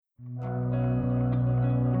Welcome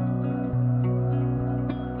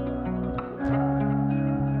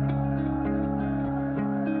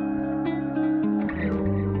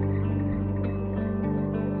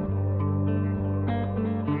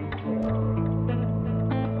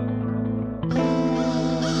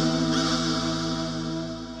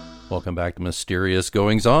back to Mysterious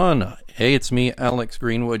Goings On. Hey, it's me, Alex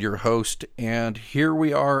Greenwood, your host, and here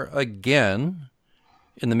we are again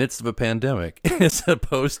in the midst of a pandemic, as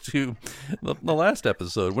opposed to the last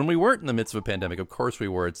episode when we weren't in the midst of a pandemic. Of course we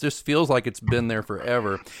were. It just feels like it's been there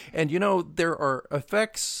forever. And, you know, there are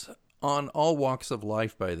effects on all walks of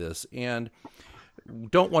life by this, and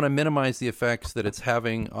don't want to minimize the effects that it's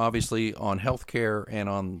having, obviously, on healthcare and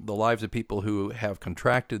on the lives of people who have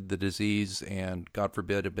contracted the disease and, God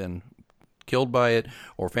forbid, have been killed by it,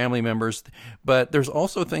 or family members. But there's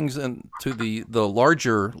also things to the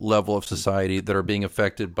larger level of society that are being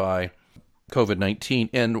affected by COVID-19.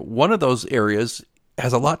 And one of those areas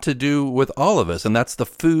has a lot to do with all of us, and that's the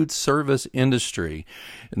food service industry.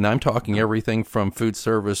 And I'm talking everything from food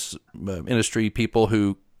service industry people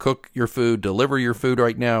who cook your food, deliver your food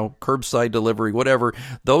right now, curbside delivery, whatever,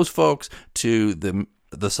 those folks, to the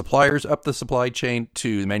suppliers up the supply chain,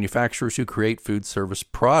 to the manufacturers who create food service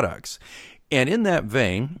products. And in that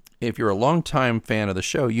vein, if you're a longtime fan of the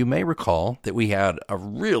show, you may recall that we had a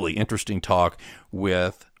really interesting talk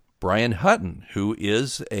with Brian Hutton, who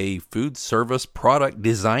is a food service product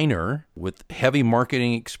designer with heavy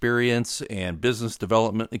marketing experience and business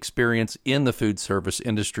development experience in the food service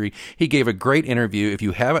industry. He gave a great interview. If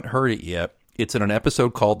you haven't heard it yet, it's in an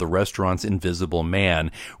episode called The Restaurant's Invisible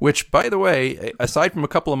Man, which, by the way, aside from a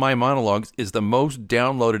couple of my monologues, is the most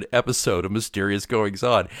downloaded episode of Mysterious Goings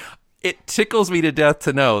On. It tickles me to death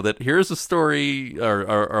to know that here's a story or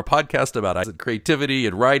a podcast about creativity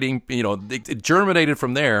and writing. You know, it germinated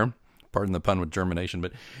from there. Pardon the pun with germination,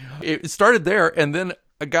 but it started there. And then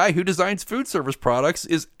a guy who designs food service products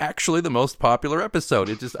is actually the most popular episode.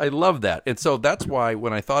 I love that. And so that's why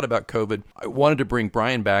when I thought about COVID, I wanted to bring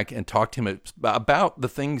Brian back and talk to him about the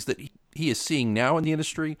things that he is seeing now in the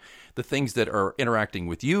industry, the things that are interacting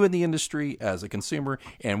with you in the industry as a consumer,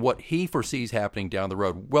 and what he foresees happening down the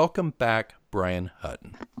road. Welcome back, Brian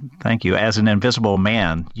Hutton. Thank you. As an invisible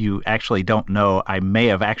man, you actually don't know I may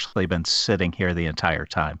have actually been sitting here the entire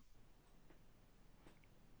time.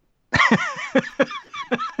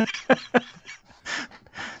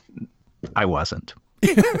 I wasn't.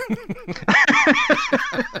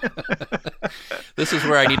 This is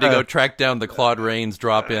where I need to go track down the Claude Rains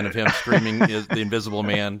drop-in of him screaming is the Invisible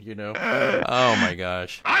Man, you know? Oh, my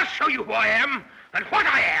gosh. I'll show you who I am and what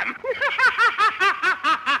I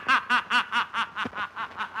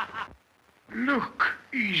am. Look,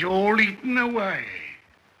 he's all eaten away.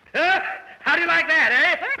 How do you like that,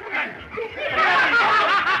 eh?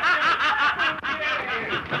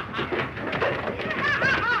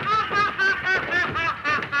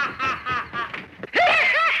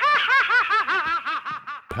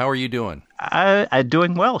 How are you doing? I'm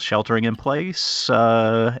doing well, sheltering in place,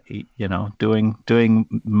 doing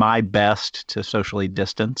my best to socially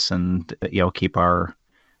distance and, keep our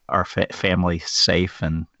family safe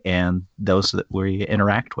and those that we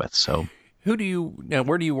interact with. So where do you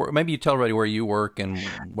work? Maybe you tell everybody where you work and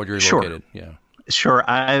where you're located. Yeah. Sure.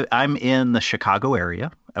 I'm in the Chicago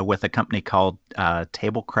area with a company called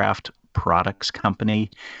Tablecraft Products Company.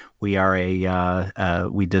 We are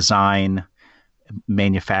we design,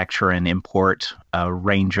 manufacture, and import a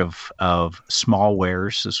range of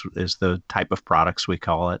smallwares is the type of products we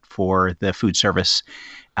call it for the food service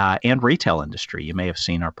and retail industry. You may have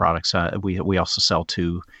seen our products. We also sell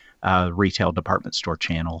to retail department store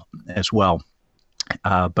channel as well.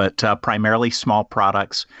 But primarily small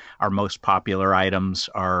products. Our most popular items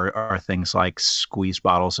are things like squeeze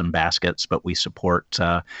bottles and baskets, but we support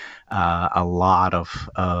a lot of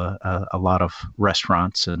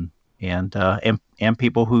restaurants and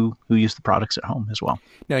people who use the products at home as well.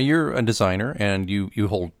 Now you're a designer and you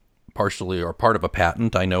hold partially or part of a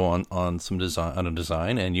patent, I know, on some design, on a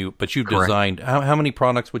design, and you've Correct. designed how many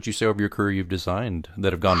products would you say over your career you've designed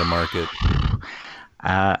that have gone to market?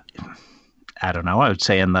 I don't know. I would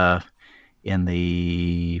say in the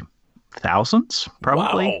thousands,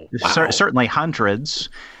 probably. Wow. Certainly hundreds,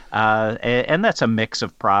 and that's a mix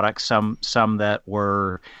of products. Some that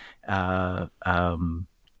were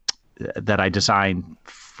that I designed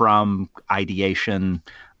from ideation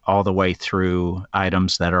all the way through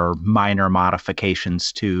items that are minor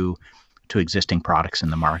modifications to existing products in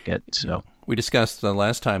the market. So we discussed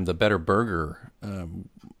last time the Better Burger,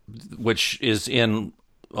 which is in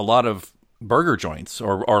a lot of burger joints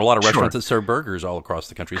or a lot of Sure. restaurants that serve burgers all across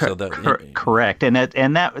the country. So that Correct, and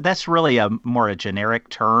that's really a more a generic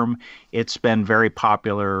term. It's been very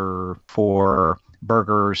popular for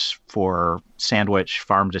burgers, for sandwich,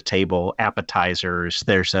 farm to table, appetizers.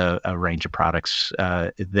 There's a range of products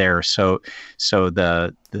there. So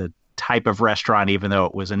the type of restaurant, even though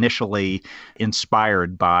it was initially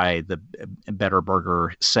inspired by the Better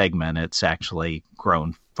Burger segment, it's actually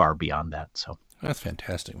grown far beyond that. So. That's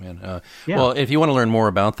fantastic, man. Yeah. Well, if you want to learn more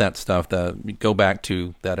about that stuff, go back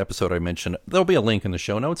to that episode I mentioned. There'll be a link in the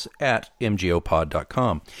show notes at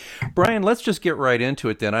mgopod.com. Brian, let's just get right into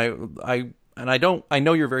it then. I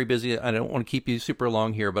know you're very busy. I don't want to keep you super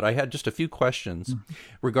long here, but I had just a few questions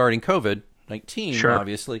regarding COVID-19, Sure.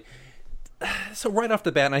 obviously. So right off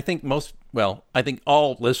the bat, and I think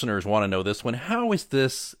all listeners want to know this one. How is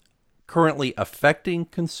this currently affecting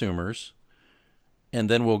consumers? And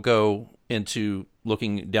then we'll go into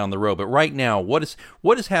looking down the road. But right now, what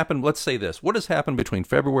has happened? Let's say this: what has happened between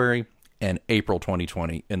February and April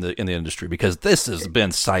 2020 in the industry? Because this has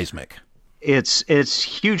been seismic. It's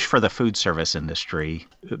huge for the food service industry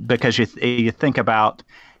because you think about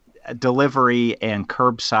delivery and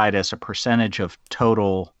curbside as a percentage of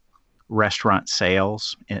total restaurant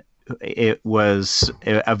sales. It was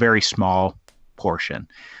a very small portion.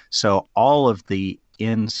 So all of the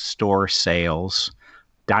in-store sales,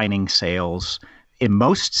 dining sales in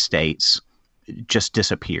most states just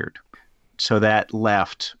disappeared. So that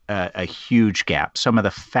left a huge gap. Some of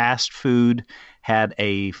the fast food had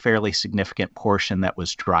a fairly significant portion that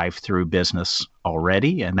was drive-through business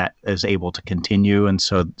already, and that is able to continue. And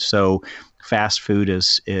so fast food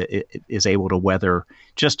is able to weather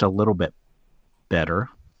just a little bit better.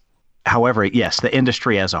 However, yes, the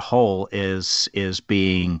industry as a whole is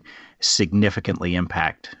being significantly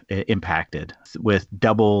impacted with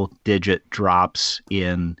double-digit drops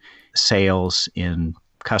in sales, in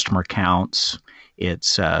customer counts.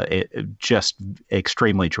 It's just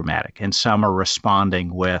extremely dramatic. And some are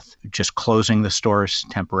responding with just closing the stores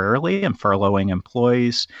temporarily and furloughing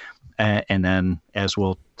employees. And then, as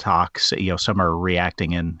we'll talk, some are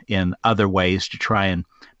reacting in other ways to try and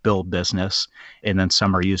build business, and then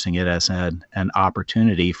some are using it as an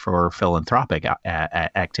opportunity for philanthropic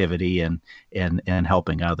activity and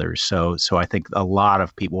helping others. So I think a lot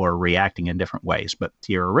of people are reacting in different ways. But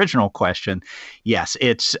to your original question, yes,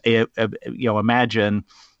 imagine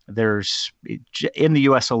there's in the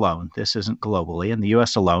U.S. alone. This isn't globally. In the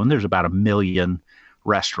U.S. alone, there's about 1 million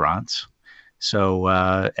restaurants.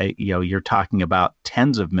 So you're talking about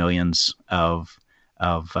tens of millions of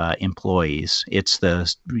employees. It's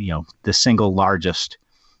the single largest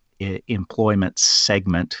employment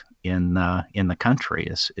segment in the country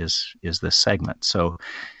is this segment. So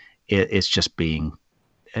it's just being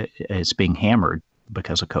hammered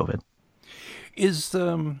because of COVID. Is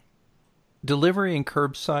delivery and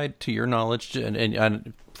curbside, to your knowledge,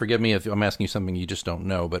 and forgive me if I'm asking you something you just don't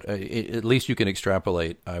know, but at least you can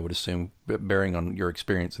extrapolate, I would assume, bearing on your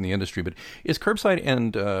experience in the industry. But is curbside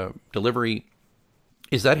and delivery,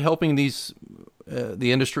 is that helping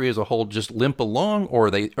the industry as a whole just limp along, or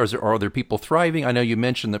are there people thriving? I know you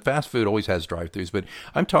mentioned that fast food always has drive-thrus, but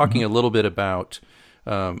I'm talking a little bit about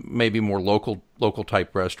maybe more local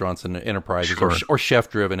type restaurants and enterprises, Sure. or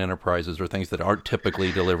chef-driven enterprises, or things that aren't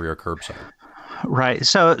typically delivery or curbside. Right.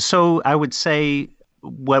 So I would say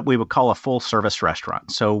what we would call a full-service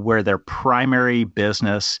restaurant. So where their primary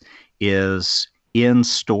business is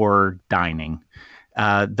in-store dining.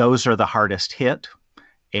 Those are the hardest hit.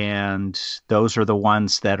 And those are the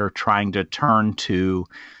ones that are trying to turn to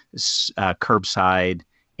curbside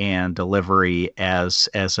and delivery as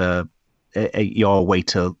a way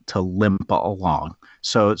to limp along.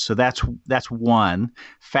 So that's one.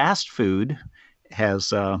 Fast food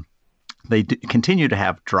has they continue to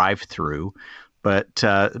have drive-through,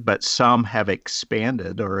 but some have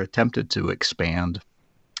expanded or attempted to expand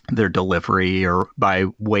their delivery, or by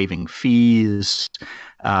waiving fees,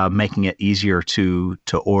 making it easier to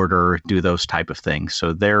order, do those type of things.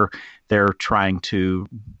 So they're trying to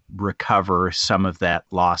recover some of that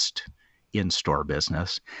lost in-store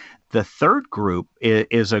business. The third group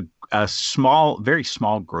is a small, very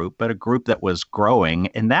small group, but a group that was growing,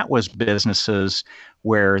 and that was businesses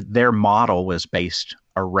where their model was based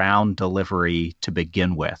around delivery to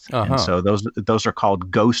begin with. And so those are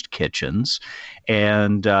called ghost kitchens,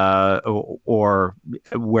 and or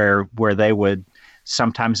where they would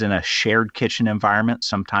sometimes in a shared kitchen environment,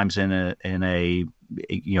 sometimes in a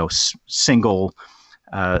single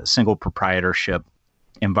proprietorship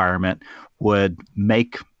environment, would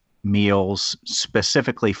make meals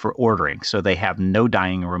specifically for ordering. So they have no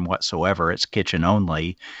dining room whatsoever. It's kitchen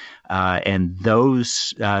only. And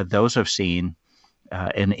those have seen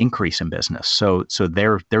an increase in business. So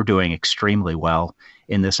they're doing extremely well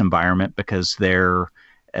in this environment because their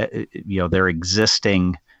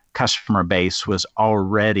existing customer base was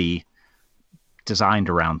already designed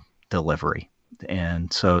around delivery,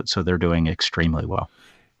 and so they're doing extremely well.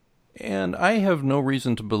 And I have no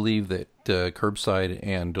reason to believe that curbside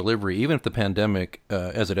and delivery, even if the pandemic,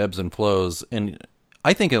 as it ebbs and flows, and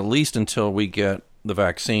I think at least until we get the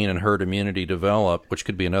vaccine and herd immunity develop, which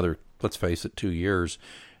could be another, let's face it, 2 years,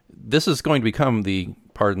 this is going to become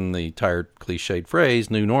pardon the tired cliched phrase,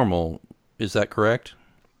 new normal. Is that correct?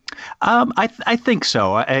 I think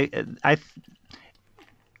so.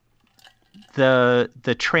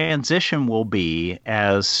 The transition will be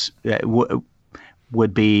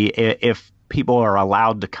would be if people are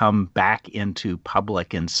allowed to come back into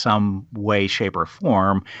public in some way, shape, or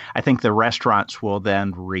form. I think the restaurants will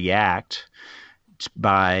then react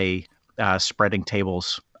by spreading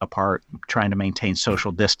tables apart, trying to maintain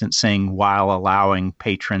social distancing while allowing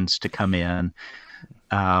patrons to come in,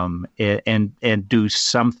 and do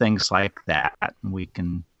some things like that. We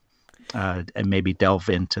can and maybe delve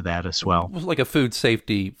into that as well. Like a food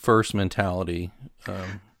safety first mentality.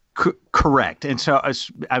 Correct. And so,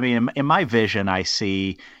 I mean, in my vision, I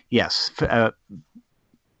see, yes,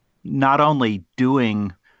 not only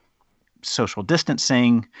doing social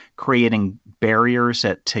distancing, creating barriers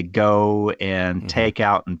at to-go and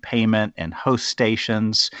takeout and payment and host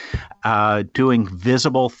stations, doing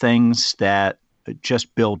visible things that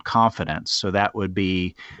just build confidence. So that would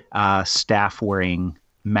be staff wearing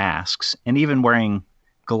masks and even wearing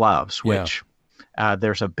gloves, which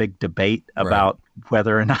there's a big debate about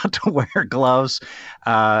whether or not to wear gloves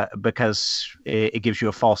because it gives you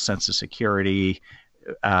a false sense of security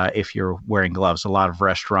if you're wearing gloves. A lot of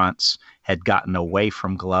restaurants had gotten away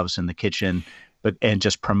from gloves in the kitchen and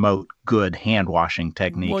just promote good hand washing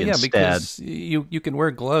technique instead. Because you can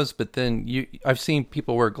wear gloves, but then I've seen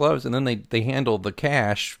people wear gloves and then they handle the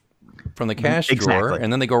cash from the cash drawer,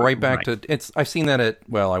 and then they go right back to it's. I've seen that at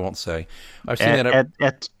I won't say. I've seen that at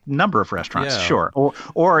a number of restaurants, sure.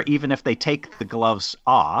 Or even if they take the gloves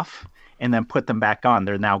off and then put them back on,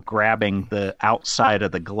 they're now grabbing the outside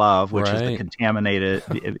of the glove, which is the contaminated.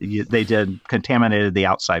 They contaminated the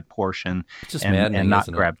outside portion and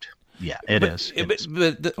not grabbed. Yeah, it is.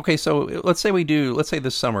 Okay, so let's say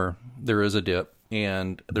this summer there is a dip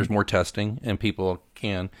and there's more testing and people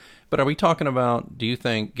can. But are we talking about, do you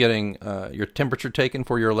think, getting your temperature taken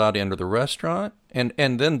before you're allowed to enter the restaurant? And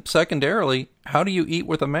then secondarily, how do you eat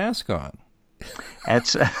with a mask on?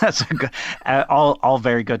 That's all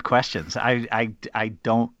very good questions. I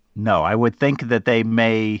don't know. I would think that they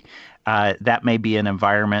may that may be an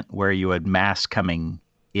environment where you would mask coming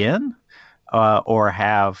in or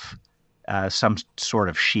have some sort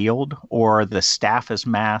of shield, or the staff is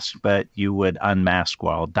masked, but you would unmask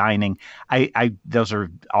while dining. Those are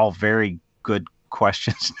all very good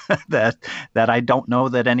questions that I don't know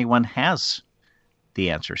that anyone has the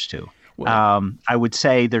answers to. I would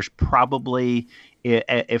say there's probably,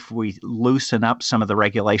 if we loosen up some of the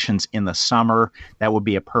regulations in the summer, that would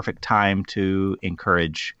be a perfect time to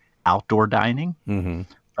encourage outdoor dining. Mm-hmm.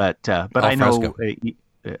 But I know.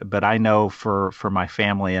 But I know for my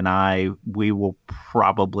family and I, we will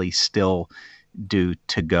probably still do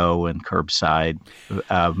to-go and curbside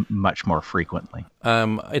much more frequently.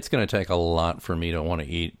 It's going to take a lot for me to want to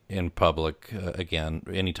eat in public again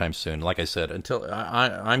anytime soon. Like I said, until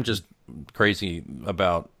I'm just crazy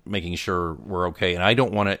about making sure we're okay, and I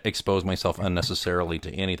don't want to expose myself unnecessarily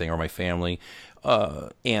to anything or my family.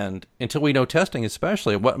 And until we know testing,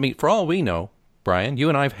 especially, for all we know, Brian, you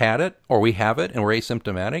and I have had it, or we have it, and we're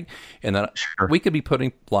asymptomatic, and then we could be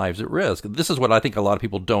putting lives at risk. This is what I think a lot of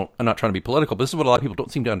people don't, I'm not trying to be political, but this is what a lot of people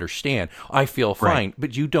don't seem to understand. I feel fine,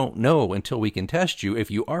 but you don't know until we can test you if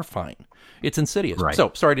you are fine. It's insidious. Right.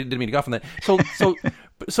 So, sorry, didn't mean to go off on that.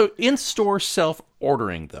 So in-store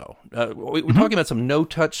self-ordering, though, we're talking about some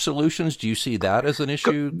no-touch solutions. Do you see that as an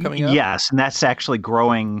issue coming up? Yes, and that's actually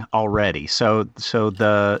growing already. So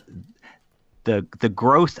the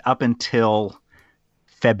growth up until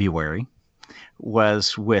February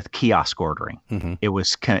was with kiosk ordering. Mm-hmm. It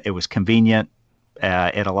was convenient.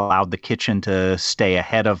 It allowed the kitchen to stay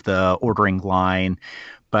ahead of the ordering line,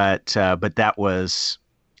 but that was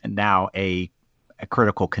now a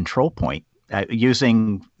critical control point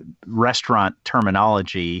using restaurant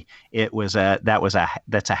terminology, that's a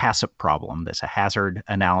HACCP problem. That's a hazard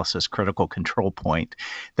analysis critical control point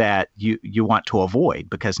that you want to avoid,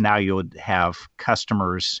 because now you would have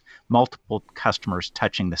multiple customers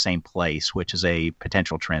touching the same place, which is a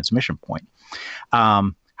potential transmission point.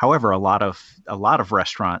 However, a lot of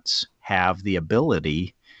restaurants have the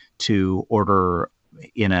ability to order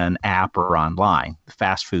in an app or online.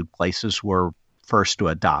 Fast food places were first to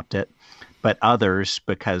adopt it, but others,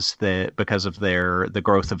 because of the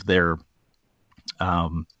growth of their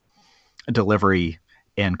delivery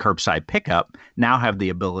and curbside pickup, now have the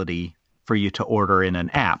ability for you to order in an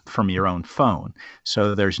app from your own phone.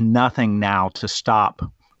 So there's nothing now to stop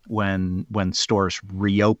when stores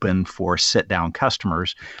reopen for sit-down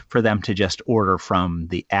customers for them to just order from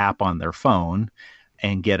the app on their phone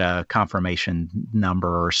and get a confirmation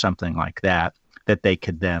number or something like that they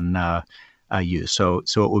could then use. So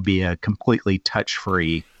it would be a completely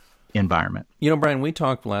touch-free environment. Brian, we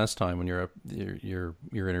talked last time when your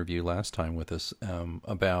interview last time with us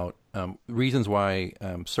about reasons why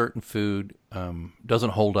certain food doesn't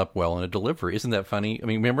hold up well in a delivery. Isn't that funny? I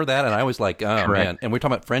mean, remember that? And I was like, oh, Correct. man. And we're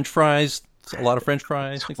talking about French fries, a lot of French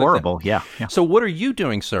fries. It's horrible, like that. Yeah. So what are you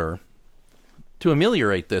doing, sir, to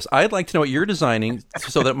ameliorate this? I'd like to know what you're designing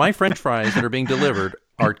so that my French fries that are being delivered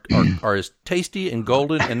are as tasty and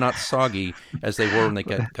golden and not soggy as they were when they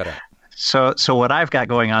got cut out. So what I've got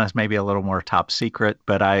going on is maybe a little more top secret,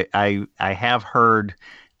 but I have heard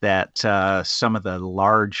that some of the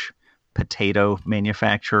large potato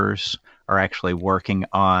manufacturers are actually working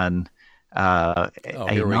on a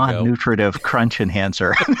non-nutritive crunch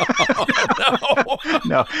enhancer.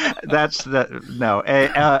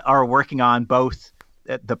 Are working on both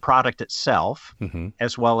the product itself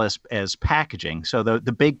as well as packaging. So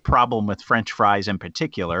the big problem with French fries in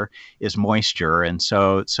particular is moisture, and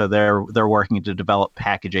so they're working to develop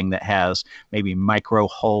packaging that has maybe micro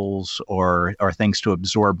holes or things to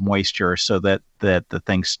absorb moisture so that the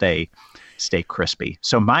things stay crispy.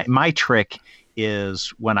 So my trick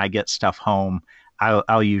is when I get stuff home,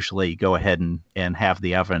 I'll usually go ahead and have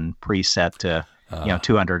the oven preset to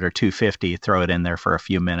 200 or 250, throw it in there for a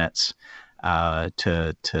few minutes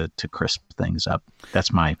to crisp things up. That's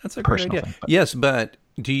a great personal idea. thing. Yes, but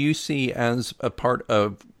do you see as a part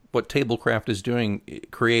of what Tablecraft is doing,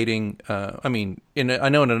 creating? I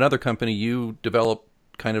know in another company you develop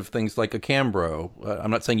kind of things like a Cambro.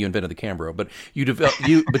 I'm not saying you invented the Cambro, but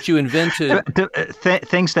you invented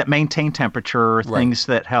things that maintain temperature, right. Things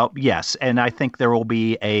that help. Yes, and I think there will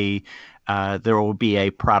be a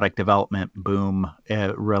product development boom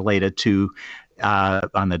related to.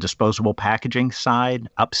 On the disposable packaging side,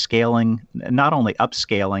 not only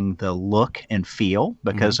upscaling the look and feel,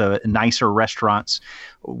 because nicer restaurants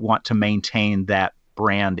want to maintain that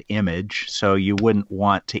brand image. So you wouldn't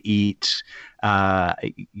want to eat, a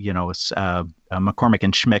McCormick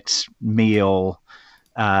and Schmick's meal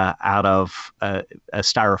out of a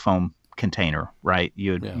styrofoam container, right?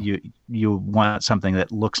 You want something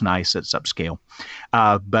that looks nice, that's upscale,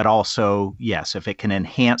 but also, yes, if it can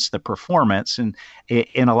enhance the performance. And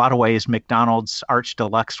in a lot of ways, McDonald's Arch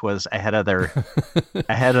Deluxe was ahead of their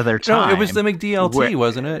time. No, it was the McDLT,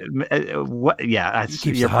 wasn't it? It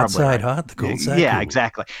keeps the hot side hot, the cold side yeah, cool.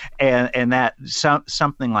 Exactly. And that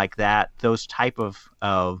something like that, those type of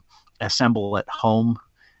assemble at home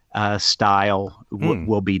style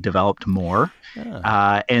will be developed more.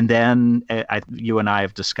 And then you and I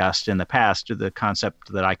have discussed in the past the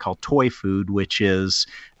concept that I call toy food, which is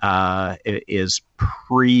all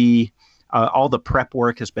the prep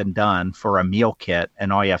work has been done for a meal kit,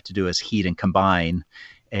 and all you have to do is heat and combine.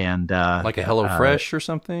 And like a HelloFresh or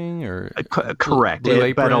something, or correct. Blue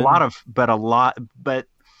Apron? But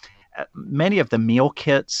many of the meal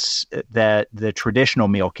kits, the traditional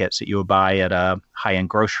meal kits that you would buy at a high-end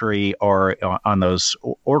grocery or on those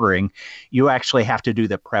ordering, you actually have to do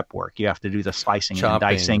the prep work. You have to do the slicing and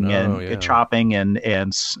dicing chopping and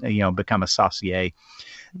become a saucier.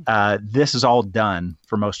 This is all done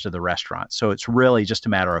for most of the restaurants. So it's really just a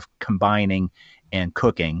matter of combining and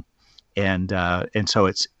cooking. And so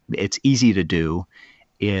it's easy to do.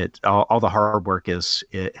 All the hard work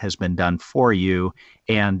has been done for you,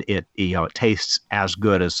 and it tastes as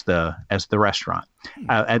good as the restaurant.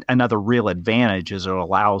 Another real advantage is it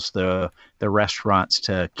allows the restaurants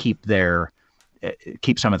to keep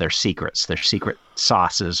some of their secrets, their secret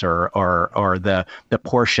sauces, or the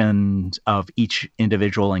portions of each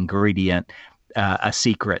individual ingredient a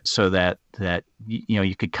secret, so that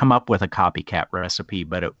you could come up with a copycat recipe,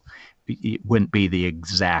 but it wouldn't be the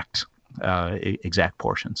exact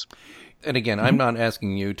portions. And again, I'm not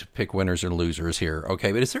asking you to pick winners or losers here,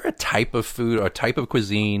 okay? But is there a type of food, a type of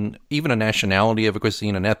cuisine, even a nationality of a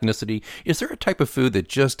cuisine, an ethnicity? Is there a type of food that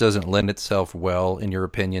just doesn't lend itself well, in your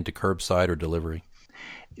opinion, to curbside or delivery?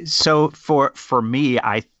 So for me,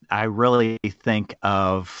 I really think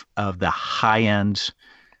of the high end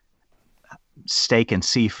steak and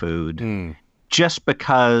seafood, just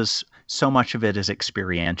because so much of it is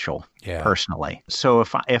experiential. Personally. So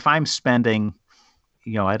if I'm spending,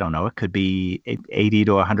 I don't know, it could be $80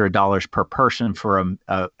 to $100 per person for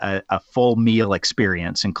a full meal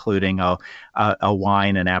experience, including a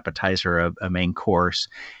wine, an appetizer, a main course.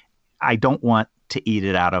 I don't want to eat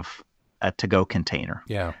it out of a to-go container.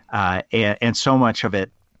 And so much of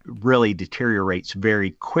it really deteriorates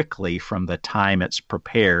very quickly from the time it's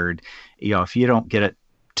prepared. If you don't get it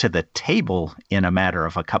to the table in a matter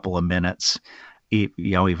of a couple of minutes,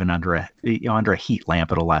 even under a heat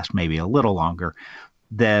lamp, it'll last maybe a little longer.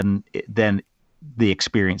 Then the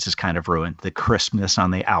experience is kind of ruined. The crispness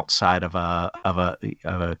on the outside of a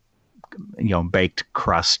baked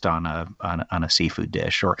crust on a seafood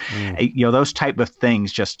dish, or those type of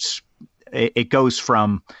things, just it goes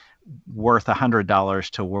from worth $100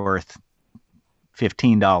 to worth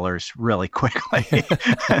 $15 really quickly.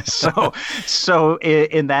 so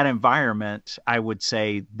in that environment, I would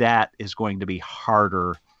say that is going to be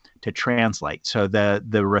harder to translate. So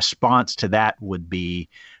the response to that would be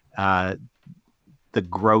the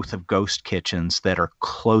growth of ghost kitchens that are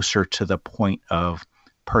closer to the point of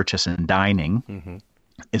purchase and dining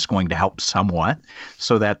is going to help somewhat,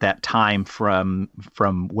 so that time from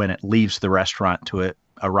when it leaves the restaurant to it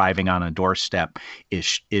arriving on a doorstep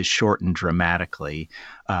is shortened dramatically,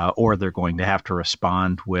 or they're going to have to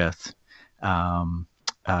respond with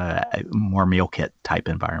more meal kit type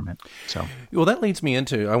environment. So, well, that leads me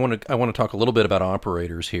into I want to talk a little bit about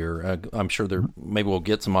operators here. I'm sure maybe we'll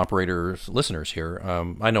get some operators listeners here.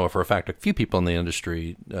 I know for a fact a few people in the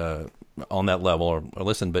industry on that level or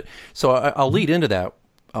listen, but so I'll lead into that.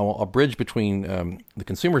 I'll bridge between the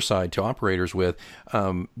consumer side to operators with.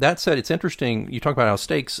 That said, it's interesting. You talk about how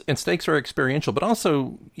steaks are experiential, but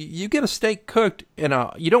also you get a steak cooked and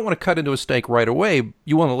you don't want to cut into a steak right away.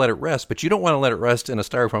 You want to let it rest, but you don't want to let it rest in a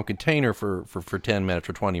styrofoam container for 10 minutes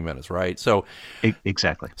or 20 minutes, right? So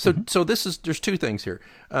exactly. So there's two things here.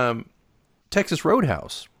 Texas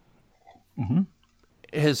Roadhouse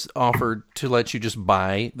has offered to let you just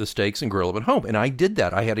buy the steaks and grill them at home. And I did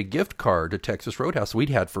that. I had a gift card to Texas Roadhouse we'd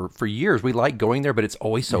had for years. We like going there, but it's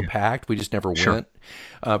always so packed. We just never went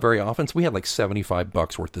very often. So we had like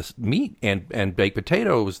 $75 worth of meat and baked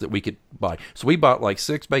potatoes that we could buy. So we bought like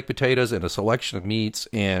 6 baked potatoes and a selection of meats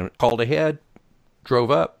and called ahead,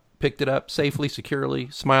 drove up, picked it up safely, securely,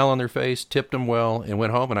 smile on their face, tipped them well, and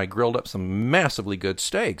went home. And I grilled up some massively good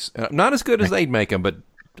steaks. Not as good as they'd make them, but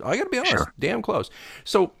I got to be honest, damn close.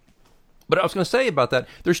 So, but I was going to say about that,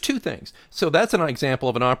 there's two things. So that's an example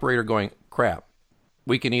of an operator going, crap,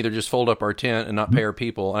 we can either just fold up our tent and not pay our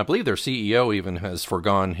people. And I believe their CEO even has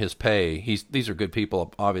forgone his pay. These are good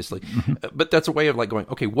people, obviously. But that's a way of like going,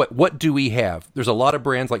 okay, what do we have? There's a lot of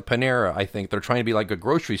brands like Panera, I think, they're trying to be like a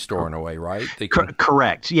grocery store in a way, right?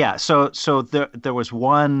 Correct. Yeah. So there was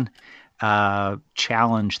one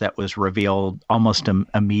challenge that was revealed almost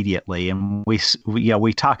immediately, and we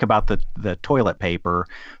talk about the toilet paper,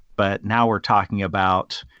 but now we're talking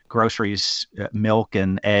about groceries, milk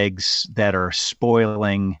and eggs that are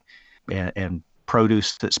spoiling, and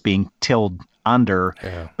produce that's being tilled under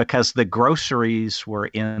because the groceries were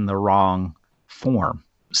in the wrong form.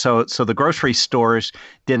 So the grocery stores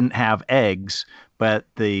didn't have eggs, but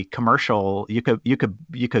the commercial you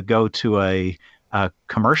could go to a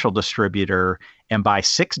commercial distributor and buy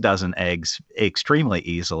 6 dozen eggs extremely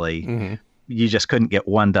easily. You just couldn't get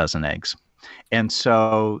 1 dozen eggs. And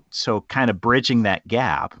so kind of bridging that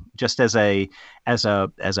gap, just as a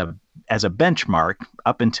benchmark,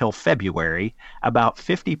 up until February, about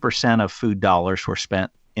 50% of food dollars were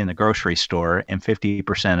spent in the grocery store and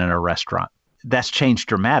 50% in a restaurant. That's changed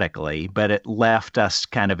dramatically, but it left us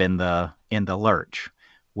kind of in the lurch,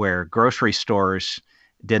 where grocery stores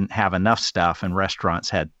didn't have enough stuff and restaurants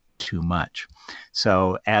had too much.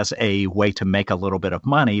 So as a way to make a little bit of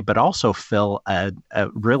money, but also fill a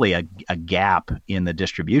gap in the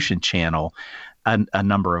distribution channel, a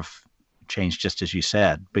number of chains, just as you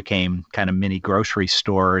said, became kind of mini grocery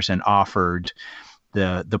stores and offered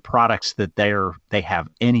the products that they have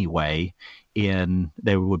anyway.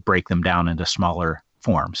 They would break them down into smaller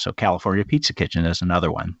forms. So California Pizza Kitchen is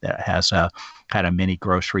another one that has a kind of mini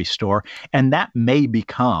grocery store, and that may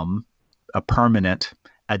become a permanent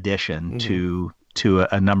addition to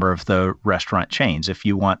a number of the restaurant chains. If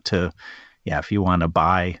you want to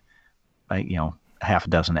buy half a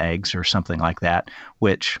dozen eggs or something like that,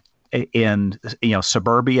 which in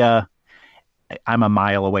suburbia, I'm a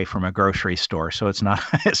mile away from a grocery store, so it's not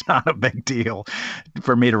a big deal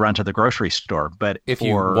for me to run to the grocery store. But if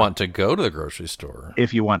you want to go to the grocery store,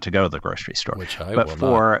 which I will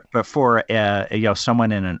not. But for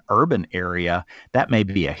someone in an urban area, that may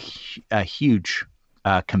be a huge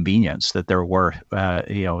convenience that they're worth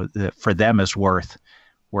for them is worth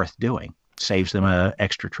doing. Saves them an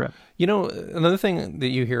extra trip. Another thing that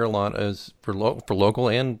you hear a lot is for local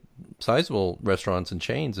and sizable restaurants and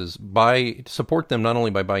chains is support them not only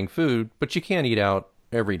by buying food, but you can't eat out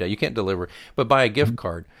every day. You can't deliver, but buy a gift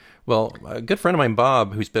card. Well, a good friend of mine,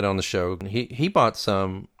 Bob, who's been on the show, he bought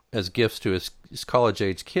some as gifts to his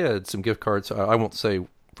college-age kids, some gift cards. I won't say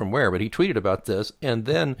from where, but he tweeted about this. And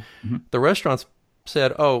then the restaurants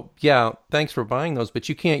said, oh, yeah, thanks for buying those, but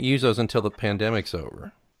you can't use those until the pandemic's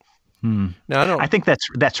over. Now, I think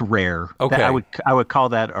that's rare. Okay. I would call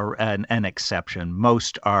that an exception.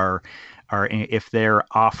 Most are if they're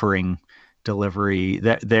offering delivery,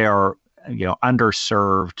 that they are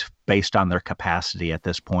underserved based on their capacity at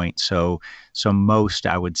this point. So most,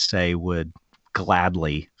 I would say, would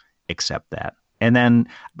gladly accept that. And then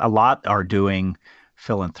a lot are doing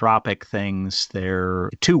philanthropic things. There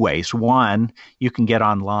are two ways. One, you can get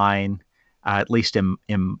online. At least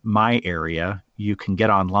in my area, you can get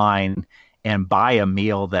online and buy a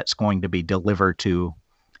meal that's going to be delivered to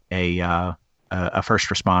a first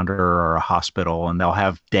responder or a hospital, and they'll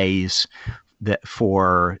have days that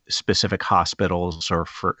for specific hospitals or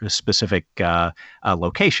for specific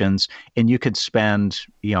locations, and you could spend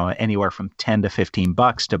anywhere from $10 to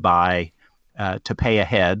 $15 to buy to pay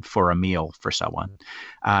ahead for a meal for someone,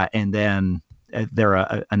 and then there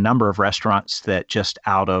are a number of restaurants that just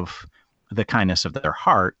out of the kindness of their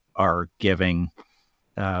heart are giving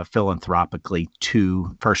philanthropically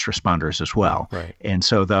to first responders as well. Right. And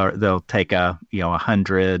so they'll take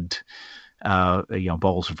 100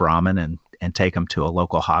 bowls of ramen and take them to a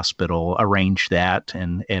local hospital, arrange that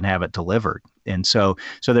and have it delivered. And so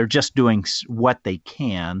they're just doing what they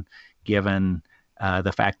can, given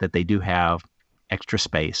the fact that they do have extra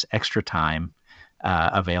space, extra time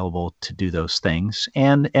available to do those things,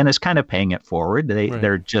 and it's kind of paying it forward.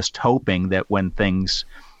 They're just hoping that when things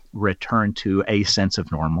return to a sense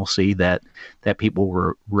of normalcy, that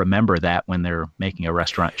people remember that when they're making a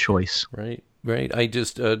restaurant choice. Right. I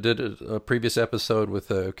just did a previous episode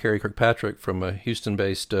with Carrie Kirkpatrick from a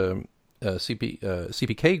Houston-based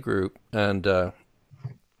CPK group, and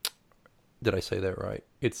did I say that right?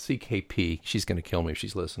 It's CKP. She's going to kill me if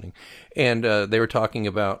she's listening. And they were talking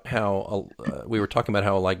about how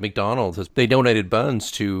like McDonald's, they donated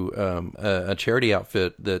buns to a charity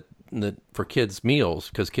outfit that for kids' meals,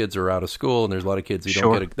 because kids are out of school and there's a lot of kids who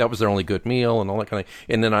don't get that was their only good meal and all that kind of.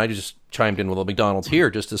 And then I just chimed in with a McDonald's here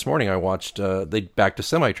just this morning. I watched they backed a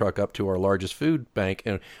semi truck up to our largest food bank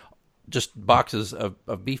and just boxes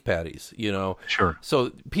of beef patties, Sure.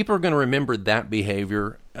 So people are going to remember that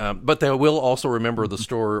behavior, but they will also remember the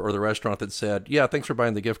store or the restaurant that said, yeah, thanks for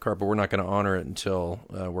buying the gift card, but we're not going to honor it until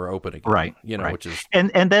we're open again. Right. Right. Which is.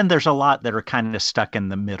 And then there's a lot that are kind of stuck in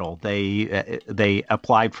the middle. They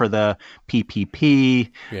applied for the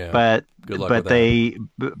PPP, but good luck but with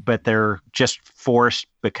but they're just forced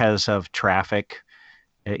because of traffic.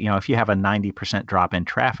 If you have a 90% drop in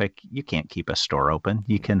traffic, you can't keep a store open.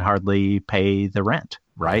 You can hardly pay the rent,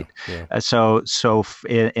 right? Yeah. So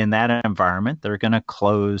in that environment, they're going to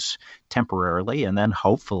close temporarily, and then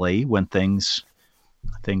hopefully, when things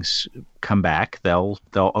come back, they'll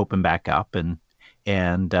open back up and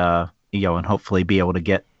hopefully be able to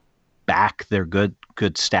get back their good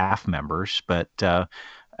staff members. But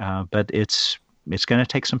it's going to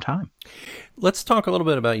take some time. Let's talk a little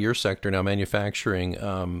bit about your sector now, manufacturing.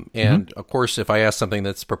 And of course, if I ask something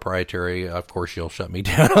that's proprietary, of course you'll shut me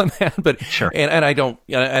down on that. But sure. And I don't.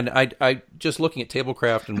 And I just looking at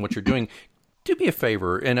Tablecraft and what you're doing. Do me a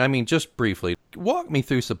favor, and I mean just briefly, walk me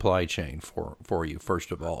through supply chain for you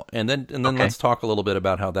first of all, and then okay. Let's talk a little bit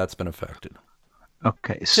about how that's been affected.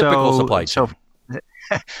 Okay. Typical supply chain.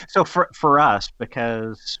 So for us,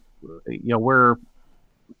 because we're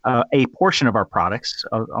a portion of our products,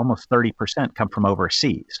 almost 30%, come from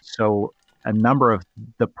overseas. So a number of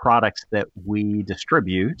the products that we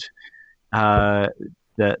distribute,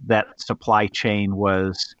 that supply chain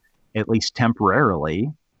was at least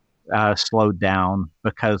temporarily slowed down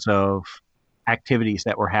because of activities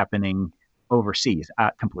that were happening overseas,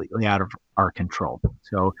 completely out of our control.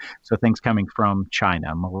 So things coming from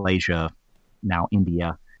China, Malaysia, now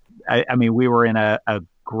India. I mean, we were in a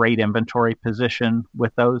great inventory position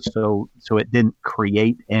with those, so it didn't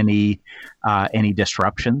create any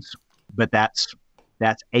disruptions. but that's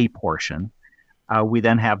a portion. We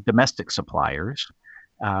then have domestic suppliers.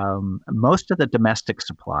 Most of the domestic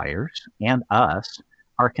suppliers and us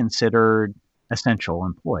are considered essential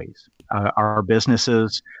employees. Our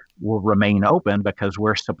businesses will remain open because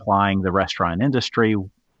we're supplying the restaurant industry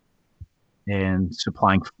and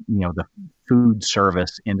supplying, the food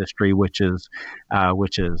service industry, which is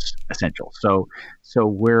essential. So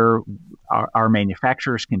our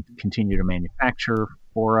manufacturers can continue to manufacture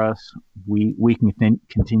for us. We can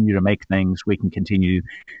continue to make things. We can continue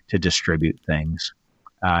to distribute things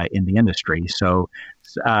in the industry. So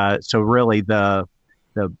really the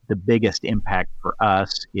biggest impact for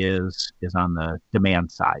us is on the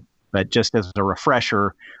demand side. But just as a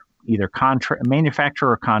refresher, either contract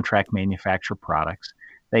manufacturer or contract manufacture products,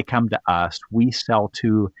 they come to us. We sell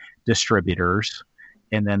to distributors,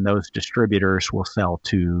 and then those distributors will sell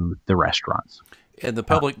to the restaurants. And the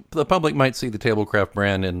public might see the Tablecraft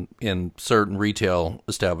brand in certain retail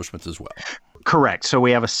establishments as well. Correct. So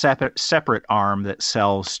we have a separate arm that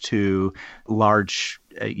sells to large,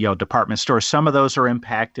 department stores. Some of those are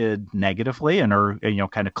impacted negatively and are,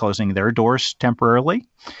 kind of closing their doors temporarily.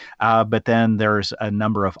 But then there's a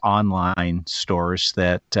number of online stores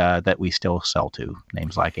that we still sell to,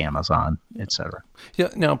 names like Amazon, et cetera. Yeah.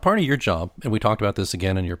 Now, part of your job, and we talked about this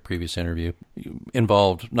again in your previous interview,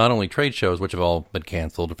 involved not only trade shows, which have all been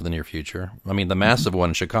canceled for the near future. I mean, the massive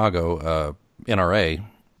one in Chicago, NRA,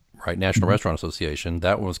 right? National Restaurant Association.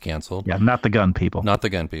 That one was canceled. Yeah, not the gun people. Not the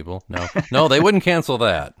gun people. No, they wouldn't cancel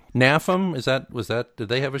that. NAFM, was that? Did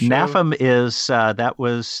they have a show? NAFM is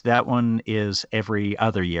that one is every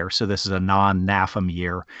other year. So this is a non-NAFM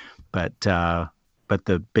year, but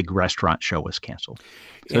the big restaurant show was canceled.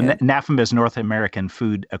 So NAFM is North American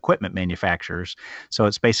Food Equipment Manufacturers. So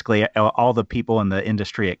it's basically all the people in the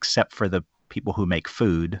industry except for the people who make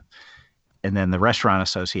food. And then the Restaurant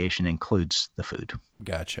Association includes the food.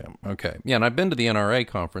 Gotcha. Okay. Yeah, and I've been to the NRA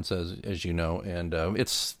conference, as you know, and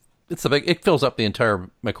it's it fills up the entire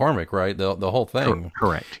McCormick, right? The whole thing.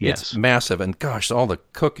 Correct. Yes. It's massive, and gosh, all the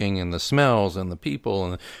cooking and the smells and the people,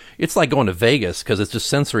 and it's like going to Vegas because it's just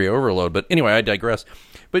sensory overload. But anyway, I digress.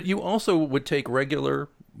 But you also would take regular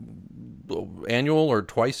annual or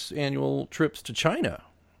twice annual trips to China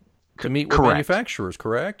to meet with manufacturers,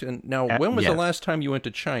 correct? And now, when was the last time you went to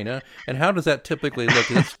China, and how does that typically look?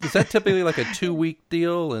 Is that typically like a 2-week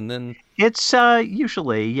deal, and then? It's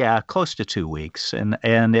usually, close to 2 weeks,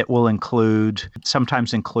 and it will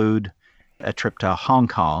sometimes include a trip to Hong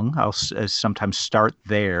Kong. I'll sometimes start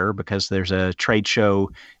there because there's a trade show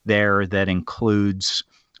there that includes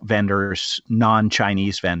vendors,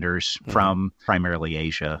 non-Chinese vendors from primarily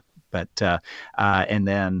Asia, but and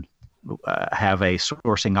then have a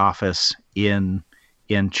sourcing office in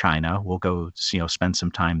China. We'll go, spend some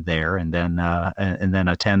time there, and then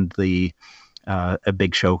attend a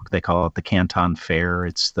big show. They call it the Canton Fair.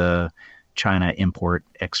 It's the China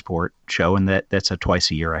Import-Export show, and that's a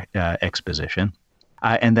twice-a-year exposition.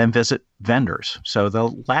 And then visit vendors. So the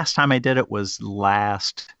last time I did it was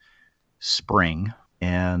last spring,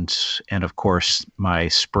 and of course my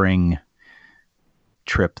spring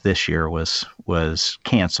trip this year was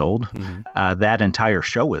canceled. That entire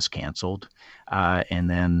show was canceled, and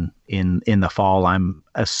then in the fall, I'm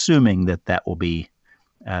assuming that will be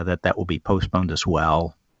postponed as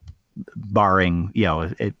well, barring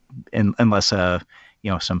unless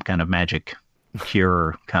some kind of magic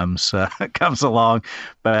cure comes along.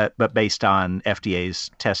 But based on FDA's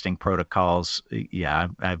testing protocols,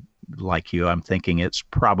 I like you, I'm thinking it's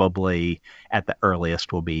probably at the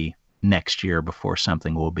earliest will be next year before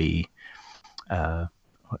something will be, a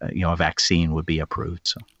vaccine would be approved.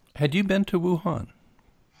 So, had you been to Wuhan?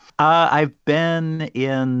 I've been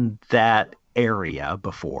in that area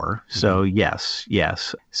before. So yes.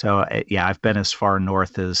 So I've been as far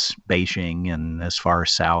north as Beijing and as far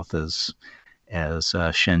south as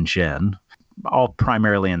Shenzhen, all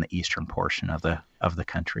primarily in the eastern portion of the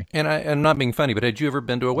country. And I'm not being funny, but had you ever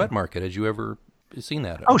been to a wet market? Had you ever seen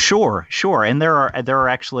that? Oh, sure. And there are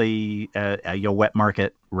actually wet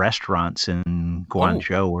market restaurants in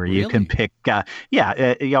Guangzhou where you can pick.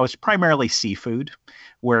 It's primarily seafood,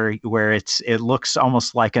 where it looks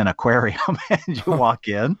almost like an aquarium, and you walk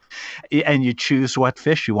in, and you choose what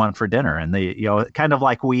fish you want for dinner, and kind of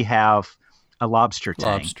like we have a lobster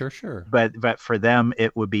tank. Lobster, sure. But for them,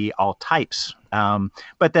 it would be all types.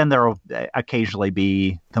 But then there will occasionally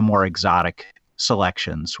be the more exotic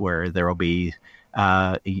selections where there will be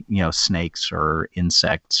snakes or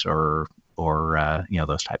insects or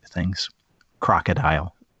those type of things.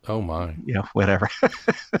 Crocodile. Oh my. Whatever.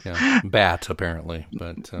 Yeah, bat apparently,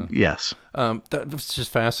 but Yes. That's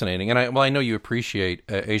just fascinating. And I know you appreciate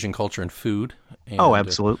Asian culture and food. And, Oh,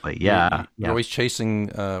 absolutely. Yeah. You're always chasing.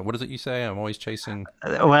 What is it you say? I'm always chasing.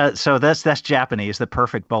 Well, so that's Japanese, the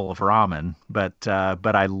perfect bowl of ramen. But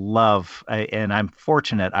I love, and I'm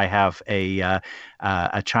fortunate. I have a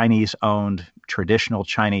Chinese-owned traditional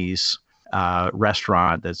Chinese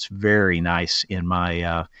restaurant that's very nice in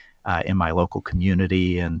my local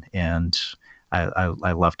community, and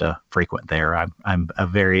I love to frequent there. I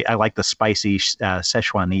like the spicy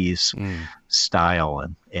Szechuanese style,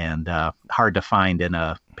 and hard to find in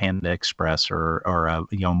a Panda Express or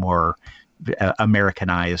a more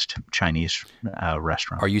Americanized Chinese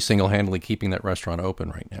restaurant. Are you single-handedly keeping that restaurant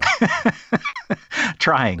open right now?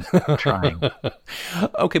 Trying.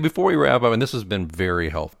 Okay, before we wrap up, and this has been very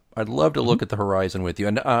helpful, I'd love to look at the horizon with you,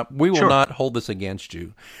 and we will not hold this against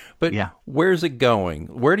you. But where's it going?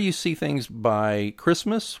 Where do you see things by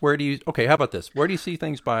Christmas? Okay, how about this? Where do you see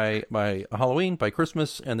things by Halloween, by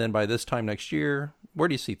Christmas, and then by this time next year? Where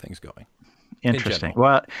do you see things going? Interesting.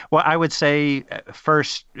 Well, I would say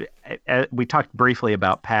first, we talked briefly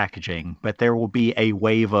about packaging, but there will be a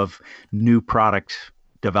wave of new product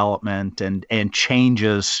development and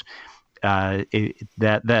changes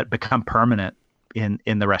that become permanent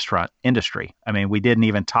in the restaurant industry. I mean, we didn't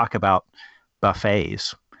even talk about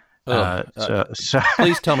buffets.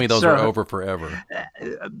 Please tell me those are over forever.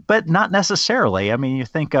 But not necessarily. I mean, you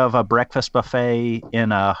think of a breakfast buffet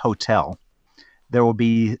in a hotel. There will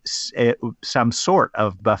be some sort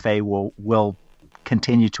of buffet will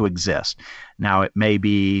continue to exist. Now, it may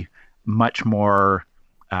be much more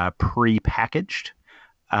pre-packaged.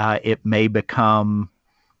 It may become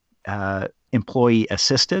employee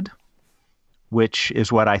assisted, which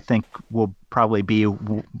is what I think will probably be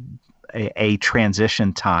a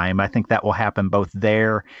transition time. I think that will happen both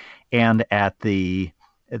there and at the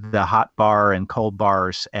hot bar and cold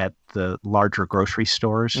bars at the larger grocery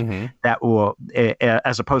stores. Mm-hmm. That will,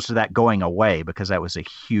 as opposed to that going away, because that was a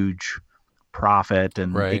huge profit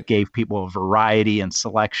and it gave people a variety and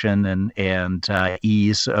selection and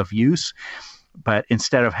ease of use. But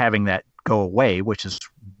instead of having that go away, which is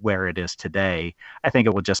where it is today, I think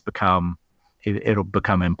it will just become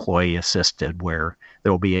employee assisted, where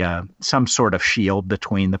there will be some sort of shield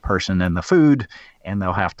between the person and the food, and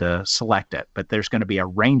they'll have to select it. But there's going to be a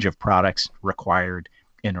range of products required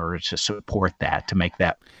in order to support that, to make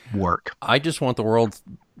that work. I just want the world's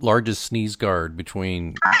largest sneeze guard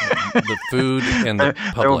between the food and the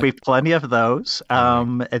public. There will be plenty of those.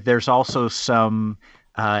 There's also some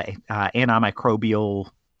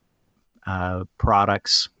antimicrobial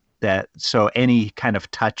products. So any kind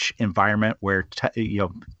of touch environment where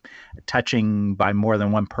touching by more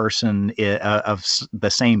than one person of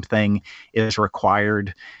the same thing is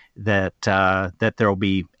required, that there will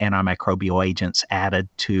be antimicrobial agents added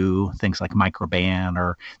to things like Microban,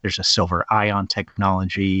 or there's a silver ion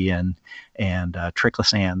technology and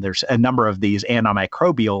triclosan. There's a number of these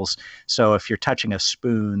antimicrobials. So if you're touching a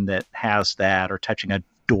spoon that has that, or touching a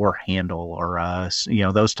door handle, or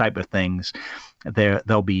those type of things,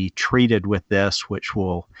 they'll be treated with this, which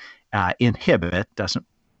will inhibit.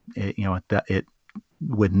 It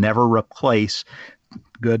would never replace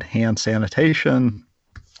good hand sanitation,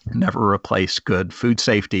 never replace good food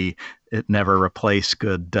safety. It never replace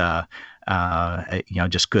good,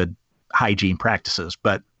 just good hygiene practices.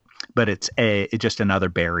 But it's just another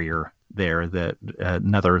barrier there, that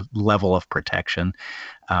another level of protection.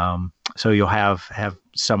 So you'll have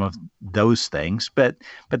some of those things, but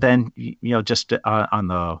then just on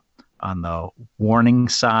the warning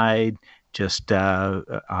side, just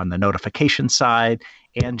on the notification side,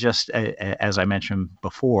 and just as I mentioned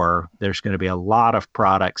before, there's going to be a lot of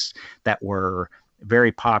products that were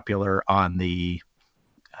very popular on the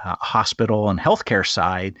hospital and healthcare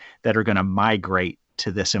side that are going to migrate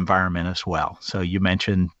to this environment as well. So you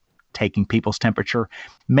mentioned taking people's temperature.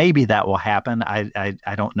 Maybe that will happen.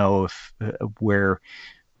 I don't know if where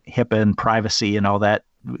HIPAA and privacy and all that,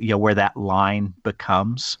 where that line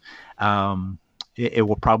becomes. It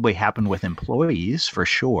will probably happen with employees for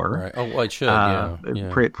sure. Right. Oh, well, it should. Yeah.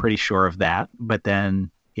 Pretty sure of that. But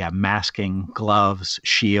then, masking, gloves,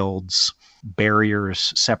 shields,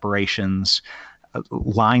 barriers, separations,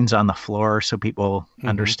 lines on the floor, so people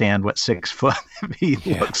understand what 6 foot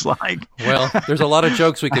looks like. Well, there's a lot of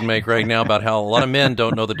jokes we can make right now about how a lot of men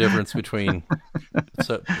don't know the difference between.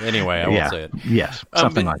 So anyway, I won't say it. Yes,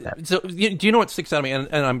 something like that. So do you know what sticks out of me?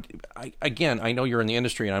 And I know you're in the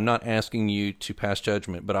industry, and I'm not asking you to pass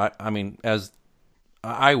judgment, but I mean, as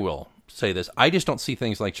I will say this, I just don't see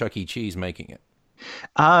things like Chuck E. Cheese making it.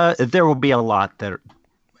 There will be a lot that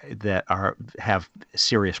that have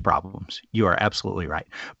serious problems. You are absolutely right.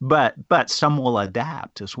 But some will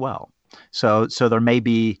adapt as well. So there may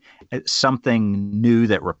be something new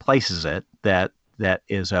that replaces it that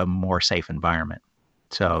is a more safe environment.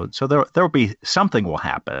 So there will be something will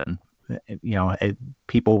happen.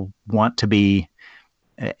 People want to be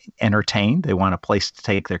entertained. They want a place to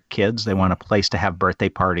take their kids. They want a place to have birthday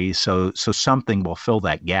parties. So something will fill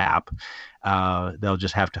that gap. They'll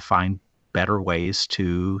just have to find better ways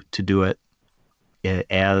to do it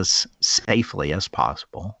as safely as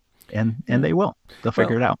possible, and they will. They'll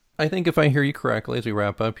figure it out. I think if I hear you correctly, as we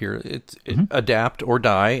wrap up here, it's adapt or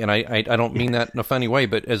die, and I don't mean that in a funny way,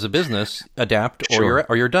 but as a business, adapt or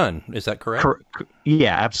you're done. Is that correct?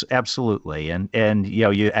 Yeah, absolutely. And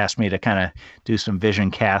you asked me to kind of do some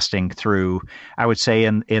vision casting through. I would say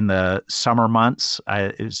in the summer months,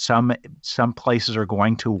 some places are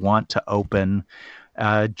going to want to open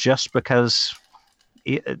just because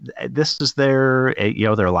this is their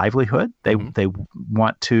livelihood. They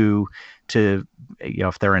want to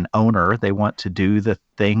if they're an owner, they want to do the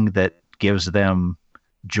thing that gives them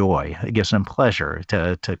joy. It gives them pleasure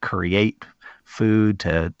to create food,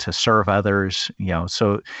 to serve others.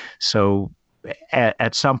 So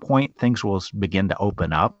at some point things will begin to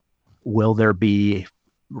open up. Will there be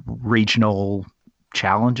regional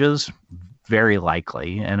challenges? Very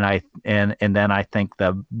likely, and then I think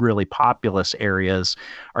the really populous areas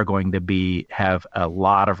are going to have a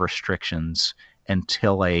lot of restrictions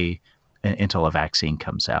until a vaccine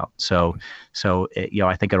comes out. So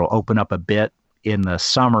I think it'll open up a bit in the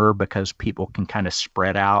summer because people can kind of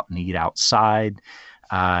spread out and eat outside,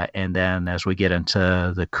 and then as we get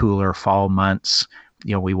into the cooler fall months,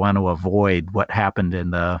 we want to avoid what happened in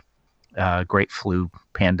the Great Flu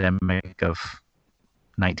pandemic of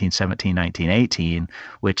 1917, 1918,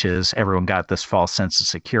 which is everyone got this false sense of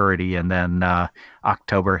security, and then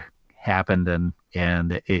October happened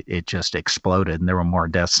and it just exploded, and there were more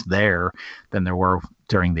deaths there than there were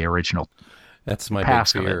during the original. That's my big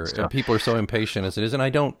fear. So. People are so impatient as it is, and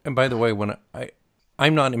I don't. And by the way,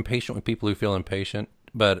 I'm not impatient with people who feel impatient,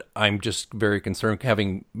 but I'm just very concerned.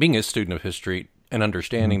 Being a student of history and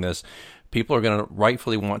understanding this, people are going to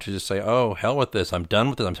rightfully want to just say, "Oh, hell with this! I'm done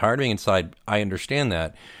with this. I'm tired of being inside." I understand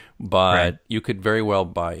that, but you could very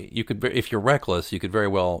well if you're reckless, you could very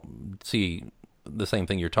well see the same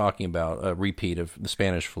thing you're talking about, a repeat of the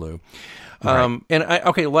Spanish flu. And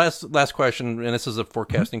last question, and this is a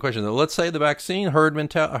forecasting question. Let's say the vaccine herd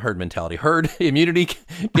immunity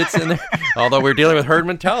gets in there. Although we're dealing with herd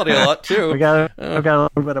mentality a lot too. We've got a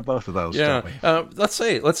little bit of both of those. Yeah. Let's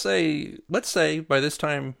say by this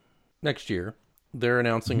time next year they're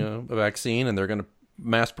announcing a vaccine, and they're going to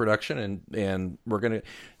mass production, and we're going to.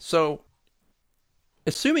 So,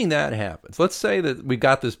 assuming that happens, let's say that we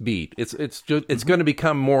got this beat. It's going to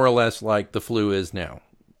become more or less like the flu is now,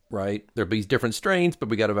 right? There'll be different strains, but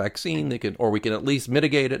we got a vaccine. We can at least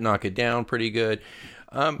mitigate it, knock it down pretty good.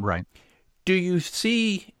 Right. Do you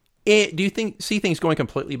see things going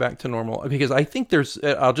completely back to normal? Because I think there's.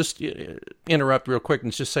 I'll just interrupt real quick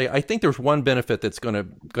and just say I think there's one benefit that's going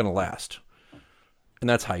to last, and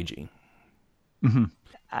that's hygiene. Mm-hmm.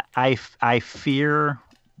 I fear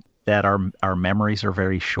that our memories are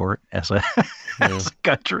very short as a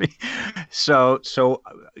country. So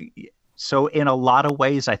in a lot of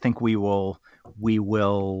ways, I think we will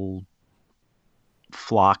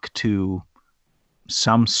flock to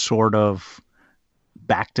some sort of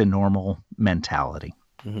back to normal mentality.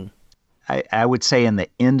 Mm-hmm. I would say in the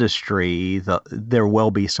industry, there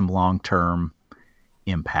will be some long-term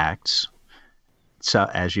impacts. So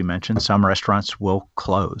as you mentioned, some restaurants will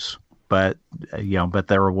close. But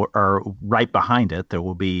there are right behind it. There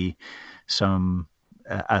will be some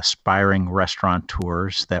aspiring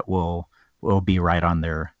restaurateurs that will be right on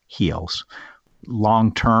their heels.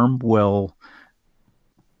 Long term, will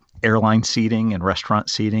airline seating and restaurant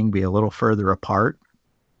seating be a little further apart?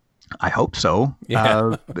 I hope so.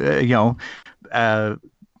 Yeah.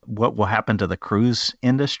 What will happen to the cruise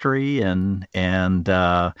industry and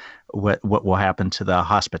what will happen to the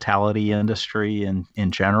hospitality industry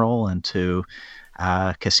in general, and to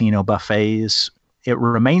casino buffets? It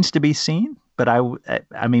remains to be seen. But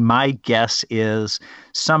I mean, my guess is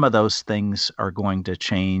some of those things are going to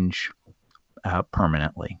change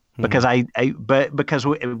permanently, because because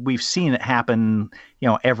we've seen it happen.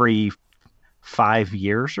 Every 5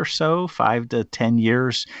 years or so, 5 to 10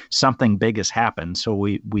 years, something big has happened. So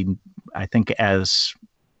I think as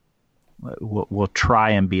we'll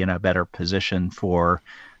try and be in a better position for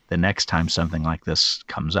the next time something like this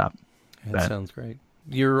comes up. That sounds great.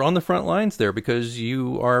 You're on the front lines there because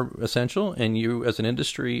you are essential, and you as an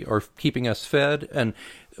industry are keeping us fed. And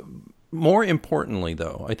More importantly,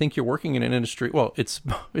 though, I think you're working in an industry. Well, it's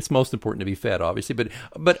most important to be fed, obviously,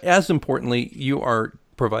 but as importantly, you are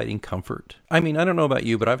providing comfort. I mean, I don't know about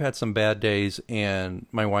you, but I've had some bad days, and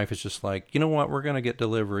my wife is just like, you know what, we're going to get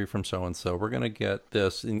delivery from so and so. We're going to get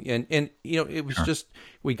this, and you know, it was just,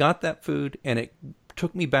 we got that food, and it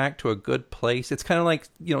took me back to a good place. It's kind of like,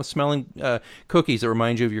 you know, smelling cookies that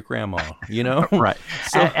remind you of your grandma. You know, right?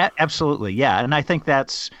 So, absolutely, yeah. And I think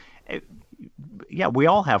that's. Yeah, we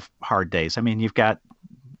all have hard days. I mean, you've got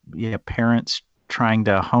parents trying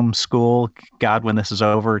to homeschool. God, when this is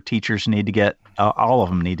over, teachers need to get, all of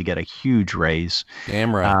them need to get a huge raise.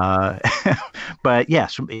 Damn right. But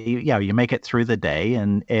yes, you make it through the day,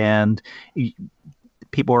 and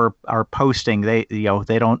people are posting. They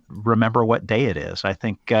don't remember what day it is. I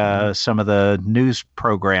think some of the news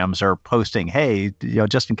programs are posting, hey,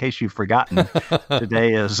 just in case you've forgotten,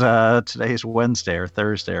 today's Wednesday or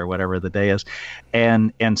Thursday or whatever the day is,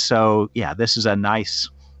 and so this is a nice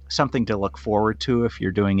something to look forward to if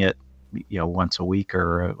you're doing it, once a week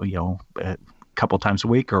or a couple times a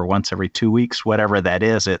week or once every 2 weeks, whatever that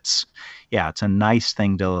is. It's a nice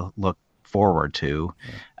thing to look forward to,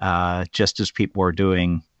 just as people are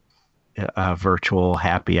doing virtual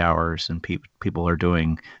happy hours and people are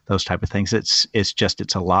doing those type of things. It's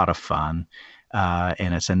a lot of fun,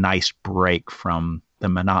 and it's a nice break from the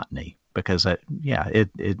monotony, because it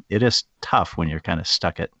is tough when you're kind of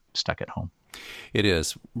stuck at home. It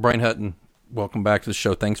is. Brian Hutton, welcome back to the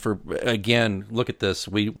show. Thanks for, again, look at this.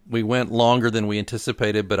 We went longer than we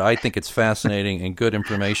anticipated, but I think it's fascinating and good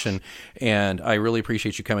information, and I really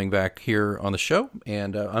appreciate you coming back here on the show,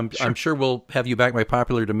 and I'm sure we'll have you back by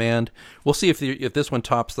popular demand. We'll see if this one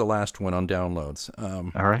tops the last one on downloads.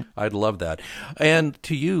 All right. I'd love that. And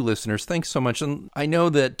to you, listeners, thanks so much. And I know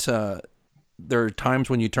that there are times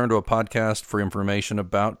when you turn to a podcast for information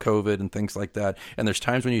about COVID and things like that, and there's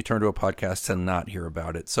times when you turn to a podcast to not hear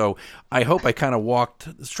about it. So I hope I kind of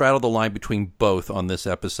straddled the line between both on this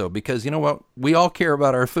episode, because you know what? We all care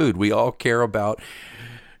about our food. We all care about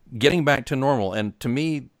getting back to normal. And to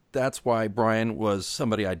me, that's why Brian was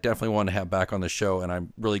somebody I definitely want to have back on the show, and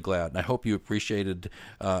I'm really glad. And I hope you appreciated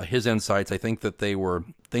his insights. I think that they were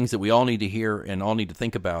things that we all need to hear and all need to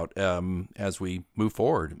think about as we move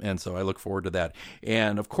forward. And so I look forward to that.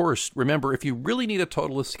 And of course, remember, if you really need a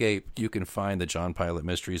total escape, you can find the John Pilot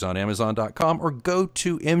Mysteries on Amazon.com, or go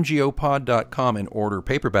to mgopod.com and order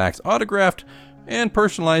paperbacks, autographed and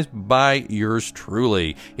personalized by yours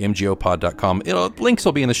truly. mgopod.com. Links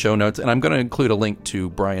will be in the show notes, and I'm going to include a link to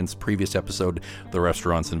Brian's previous episode, The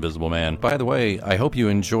Restaurant's Invisible Man. By the way, I hope you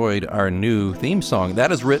enjoyed our new theme song.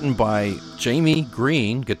 That is written by Jamie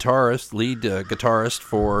Green, lead guitarist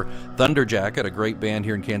for Thunderjacket, a great band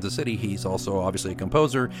here in Kansas City. He's also obviously a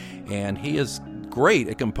composer, and he is great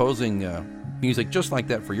at composing music just like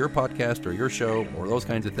that for your podcast or your show or those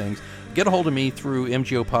kinds of things. Get a hold of me through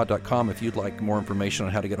mgopod.com if you'd like more information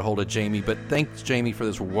on how to get a hold of Jamie. But thanks, Jamie, for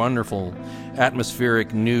this wonderful,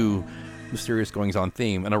 atmospheric, new Mysterious Goings On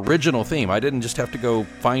theme, an original theme. I didn't just have to go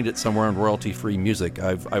find it somewhere on royalty-free music.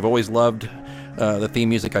 I've always loved the theme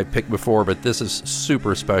music I picked before, but this is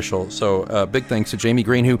super special. So big thanks to Jamie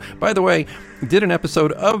Green, who, by the way, did an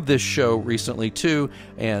episode of this show recently too,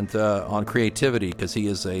 and on creativity, because he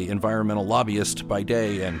is a environmental lobbyist by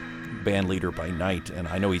day and band leader by night, and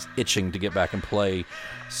I know he's itching to get back and play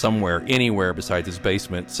somewhere, anywhere besides his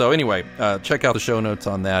basement. So anyway, check out the show notes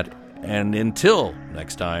on that, and until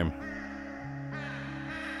next time,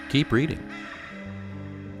 keep reading.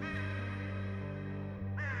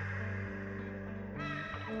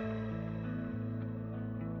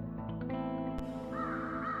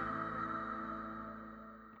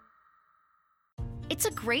 It's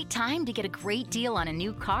a great time to get a great deal on a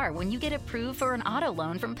new car when you get approved for an auto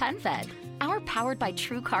loan from PenFed. Our Powered by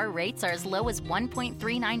True Car rates are as low as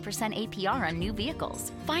 1.39% APR on new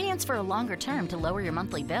vehicles. Finance for a longer term to lower your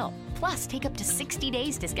monthly bill. Plus, take up to 60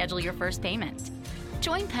 days to schedule your first payment.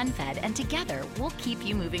 Join PenFed, and together we'll keep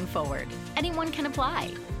you moving forward. Anyone can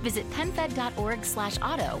apply. Visit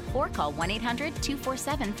penfed.org/auto or call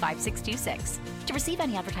 1-800-247-5626. To receive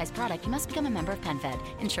any advertised product, you must become a member of PenFed,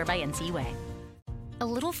 insured by NCUA. A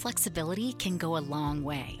little flexibility can go a long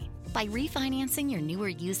way. By refinancing your new or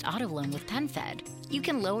used auto loan with PenFed, you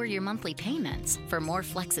can lower your monthly payments for more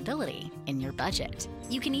flexibility in your budget.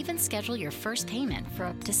 You can even schedule your first payment for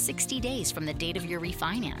up to 60 days from the date of your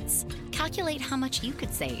refinance. Calculate how much you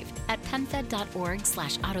could save at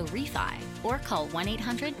penfed.org/auto-refi or call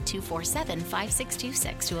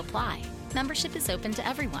 1-800-247-5626 to apply. Membership is open to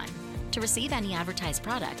everyone. To receive any advertised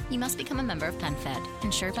product, you must become a member of PenFed,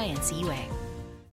 insured by NCUA.